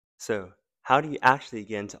So, how do you actually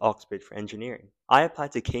get into Oxbridge for engineering? I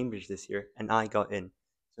applied to Cambridge this year and I got in.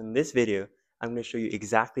 So in this video, I'm going to show you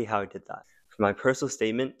exactly how I did that. From my personal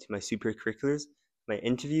statement to my supercurriculars, my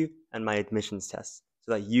interview, and my admissions test,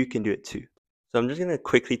 so that you can do it too. So I'm just going to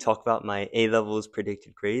quickly talk about my A-levels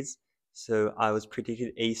predicted grades. So I was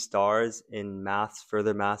predicted A stars in maths,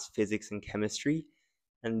 further maths, physics, and chemistry.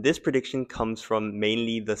 And this prediction comes from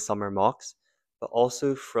mainly the summer mocks, but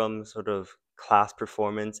also from sort of class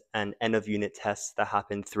performance and end of unit tests that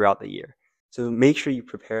happen throughout the year. So make sure you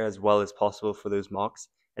prepare as well as possible for those mocks,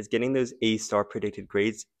 as getting those A star predicted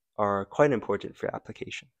grades are quite important for your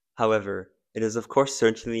application. However, it is of course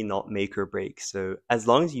certainly not make or break, so as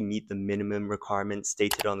long as you meet the minimum requirements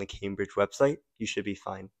stated on the Cambridge website, you should be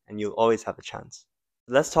fine, and you'll always have a chance.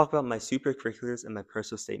 Let's talk about my supercurriculars and my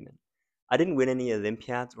personal statement. I didn't win any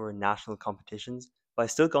Olympiads or national competitions, but I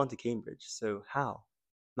still got into Cambridge, so how?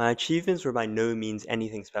 My achievements were by no means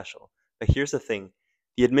anything special, but here's the thing.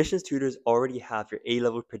 The admissions tutors already have your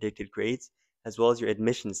A-level predicted grades as well as your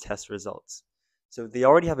admissions test results. So they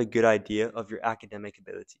already have a good idea of your academic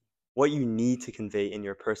ability. What you need to convey in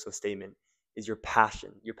your personal statement is your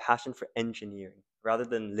passion for engineering, rather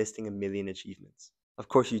than listing a million achievements. Of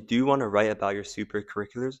course, you do want to write about your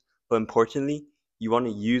supercurriculars, but importantly, you want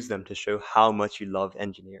to use them to show how much you love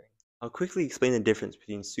engineering. I'll quickly explain the difference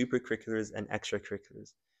between supercurriculars and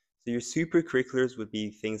extracurriculars. So your supercurriculars would be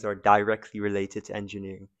things that are directly related to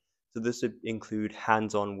engineering. So this would include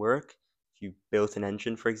hands-on work, if you built an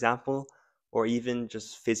engine, for example, or even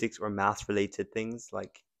just physics or math related things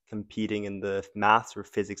like competing in the maths or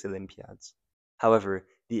physics Olympiads. However,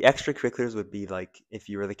 the extracurriculars would be like if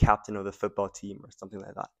you were the captain of the football team or something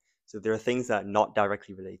like that. So there are things that are not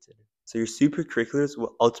directly related. So your supercurriculars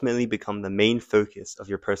will ultimately become the main focus of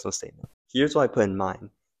your personal statement. Here's what I put in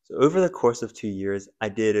mine. So over the course of 2 years, I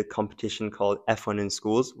did a competition called F1 in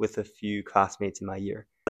Schools with a few classmates in my year.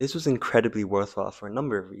 This was incredibly worthwhile for a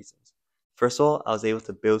number of reasons. First of all, I was able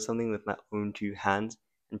to build something with my own two hands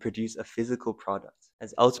and produce a physical product,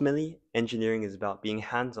 as ultimately, engineering is about being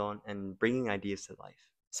hands-on and bringing ideas to life.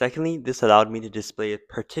 Secondly, this allowed me to display a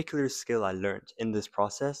particular skill I learned in this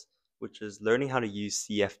process, which is learning how to use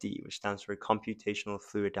CFD, which stands for Computational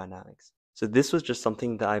Fluid Dynamics. So this was just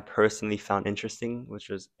something that I personally found interesting, which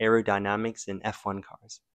was aerodynamics in F1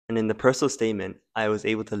 cars. And in the personal statement, I was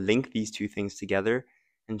able to link these two things together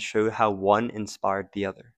and show how one inspired the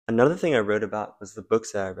other. Another thing I wrote about was the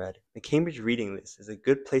books that I read. The Cambridge reading list is a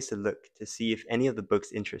good place to look to see if any of the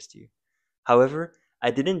books interest you. However, I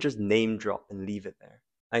didn't just name drop and leave it there.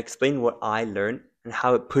 I explained what I learned and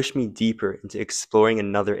how it pushed me deeper into exploring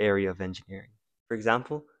another area of engineering. For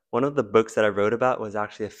example, one of the books that I wrote about was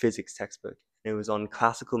actually a physics textbook, and it was on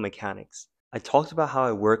classical mechanics. I talked about how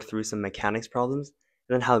I worked through some mechanics problems,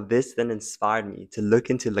 and then how this then inspired me to look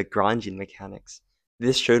into Lagrangian mechanics.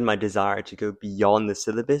 This showed my desire to go beyond the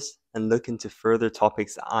syllabus and look into further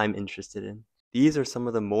topics that I'm interested in. These are some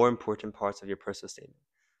of the more important parts of your personal statement.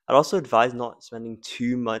 I'd also advise not spending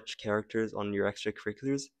too much characters on your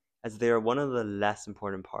extracurriculars, as they are one of the less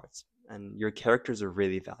important parts, and your characters are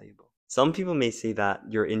really valuable. Some people may say that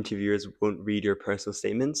your interviewers won't read your personal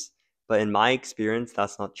statements, but in my experience,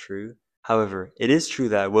 that's not true. However, it is true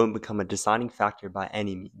that it won't become a deciding factor by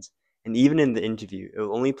any means, and even in the interview, it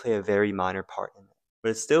will only play a very minor part in it. But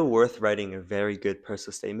it's still worth writing a very good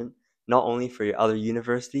personal statement, not only for your other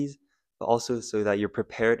universities, but also so that you're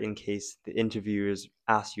prepared in case the interviewers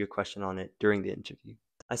ask you a question on it during the interview.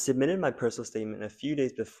 I submitted my personal statement a few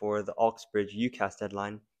days before the Oxbridge UCAS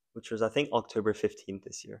deadline, which was I think October 15th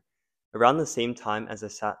this year, around the same time as I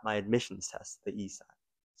sat my admissions test, the ESAT.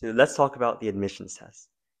 So let's talk about the admissions test.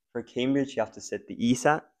 For Cambridge, you have to sit the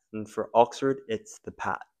ESAT, and for Oxford, it's the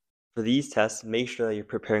PAT. For these tests, make sure that you're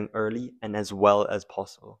preparing early and as well as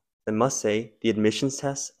possible. I must say, the admissions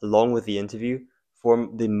tests, along with the interview,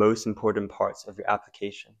 form the most important parts of your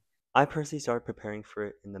application. I personally started preparing for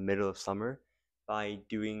it in the middle of summer by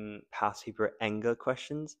doing past paper ENGA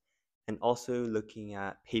questions and also looking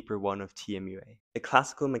at paper 1 of TMUA. The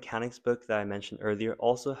classical mechanics book that I mentioned earlier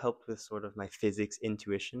also helped with sort of my physics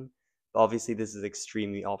intuition, but obviously this is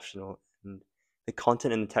extremely optional, and the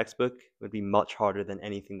content in the textbook would be much harder than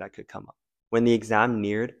anything that could come up. When the exam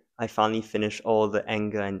neared, I finally finished all the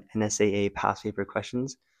ENGA and NSAA past paper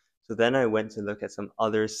questions, so then I went to look at some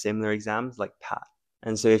other similar exams like PAT.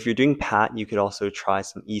 And so if you're doing PAT, you could also try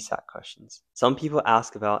some ESAT questions. Some people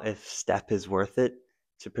ask about if STEP is worth it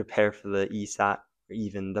to prepare for the ESAT or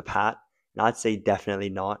even the PAT, and I'd say definitely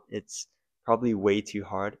not. It's probably way too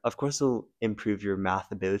hard. Of course, it'll improve your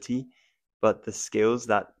math ability, but the skills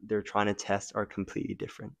that they're trying to test are completely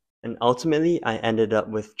different. And ultimately, I ended up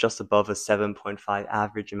with just above a 7.5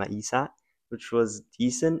 average in my ESAT, which was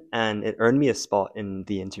decent, and it earned me a spot in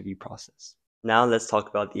the interview process. Now let's talk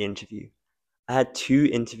about the interview. I had 2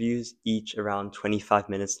 interviews, each around 25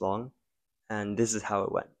 minutes long, and this is how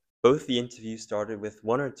it went. Both the interviews started with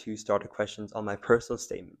 1 or 2 starter questions on my personal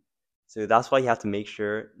statement. So that's why you have to make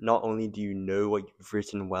sure not only do you know what you've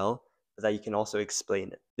written well, but that you can also explain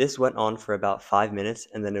it. This went on for about 5 minutes,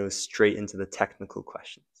 and then it was straight into the technical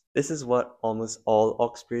questions. This is what almost all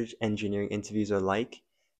Oxbridge engineering interviews are like,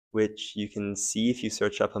 which you can see if you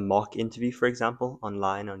search up a mock interview, for example,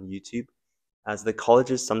 online on YouTube, as the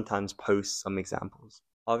colleges sometimes post some examples.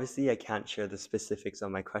 Obviously, I can't share the specifics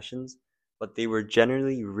on my questions, but they were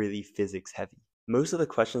generally really physics heavy. Most of the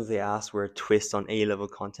questions they asked were a twist on A-level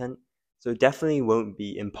content, so it definitely won't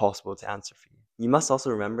be impossible to answer for you. You must also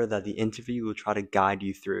remember that the interview will try to guide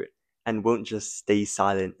you through it and won't just stay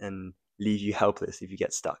silent and leave you helpless if you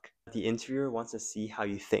get stuck. The interviewer wants to see how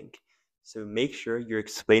you think, so make sure you're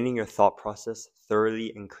explaining your thought process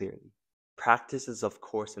thoroughly and clearly. Practice is of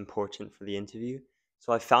course important for the interview,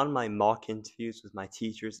 so I found my mock interviews with my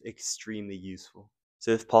teachers extremely useful.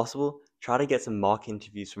 So if possible, try to get some mock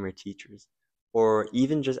interviews from your teachers, or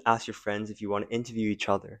even just ask your friends if you want to interview each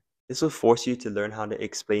other. This will force you to learn how to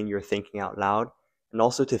explain your thinking out loud and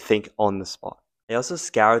also to think on the spot. I also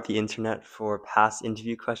scoured the internet for past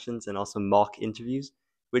interview questions and also mock interviews,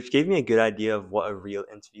 which gave me a good idea of what a real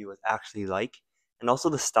interview was actually like, and also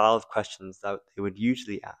the style of questions that they would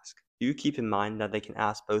usually ask. Do keep in mind that they can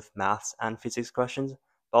ask both maths and physics questions,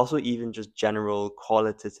 but also even just general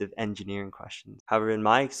qualitative engineering questions. However, in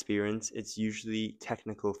my experience, it's usually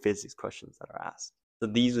technical physics questions that are asked. So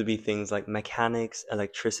these would be things like mechanics,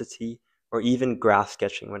 electricity, or even graph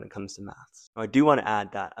sketching when it comes to maths. Now, I do want to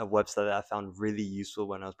add that a website that I found really useful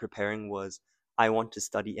when I was preparing was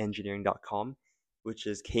iwanttostudyengineering.com, which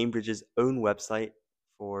is Cambridge's own website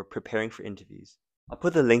for preparing for interviews. I'll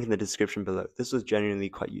put the link in the description below. This was genuinely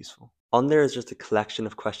quite useful. On there is just a collection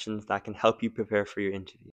of questions that can help you prepare for your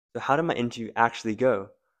interview. So how did my interview actually go?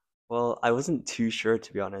 Well, I wasn't too sure,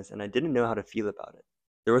 to be honest, and I didn't know how to feel about it.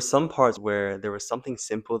 There were some parts where there was something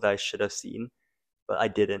simple that I should have seen, but I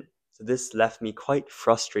didn't. So this left me quite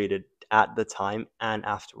frustrated at the time and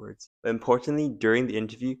afterwards. But importantly, during the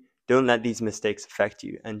interview, don't let these mistakes affect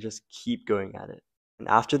you and just keep going at it. And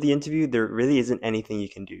after the interview, there really isn't anything you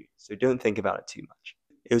can do, so don't think about it too much.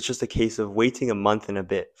 It was just a case of waiting a month and a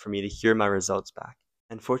bit for me to hear my results back.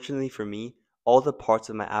 And fortunately for me, all the parts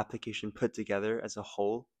of my application put together as a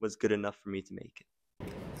whole was good enough for me to make it.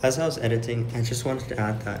 As I was editing, I just wanted to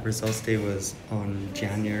add that results day was on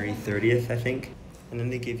January 30th, I think. And then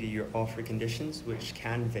they give you your offer conditions, which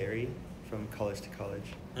can vary from college to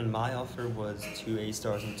college. And my offer was 2 A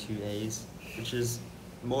stars and 2 A's, which is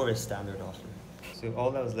more a standard offer. So all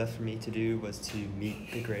that was left for me to do was to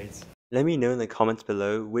meet the grades. Let me know in the comments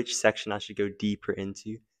below which section I should go deeper into,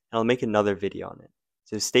 and I'll make another video on it.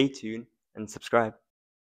 So stay tuned and subscribe.